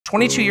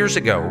22 years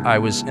ago, I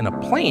was in a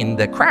plane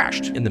that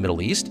crashed in the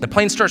Middle East. The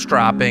plane starts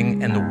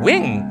dropping and the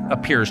wing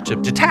appears to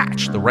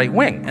detach, the right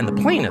wing. And the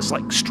plane is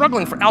like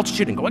struggling for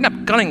altitude and going up,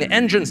 gunning the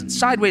engines and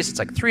sideways. It's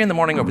like 3 in the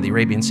morning over the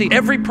Arabian Sea.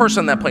 Every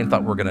person on that plane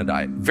thought we're gonna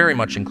die, very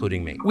much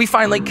including me. We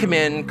finally come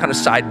in kind of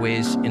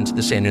sideways into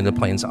the sand and the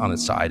plane's on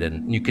its side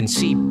and you can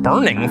see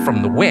burning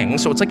from the wing.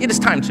 So it's like, it is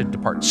time to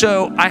depart.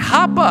 So I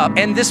hop up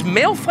and this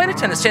male flight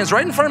attendant stands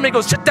right in front of me and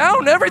goes, "Sit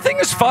down, everything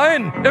is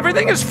fine.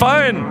 Everything is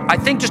fine." I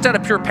think just out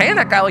of pure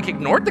panic, I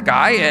ignored the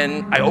guy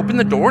and I opened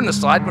the door and the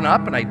slide went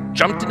up and I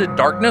jumped into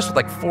darkness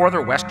with 4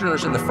 other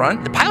Westerners in the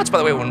front. The pilots, by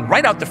the way, went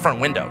right out the front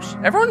windows.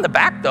 Everyone in the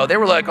back though, they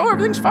were like, "Oh,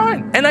 everything's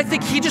fine." And I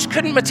think he just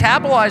couldn't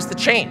metabolize the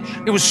change.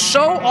 It was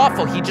so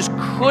awful. He just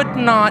could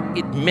not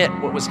admit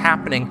what was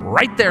happening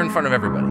right there in front of everybody.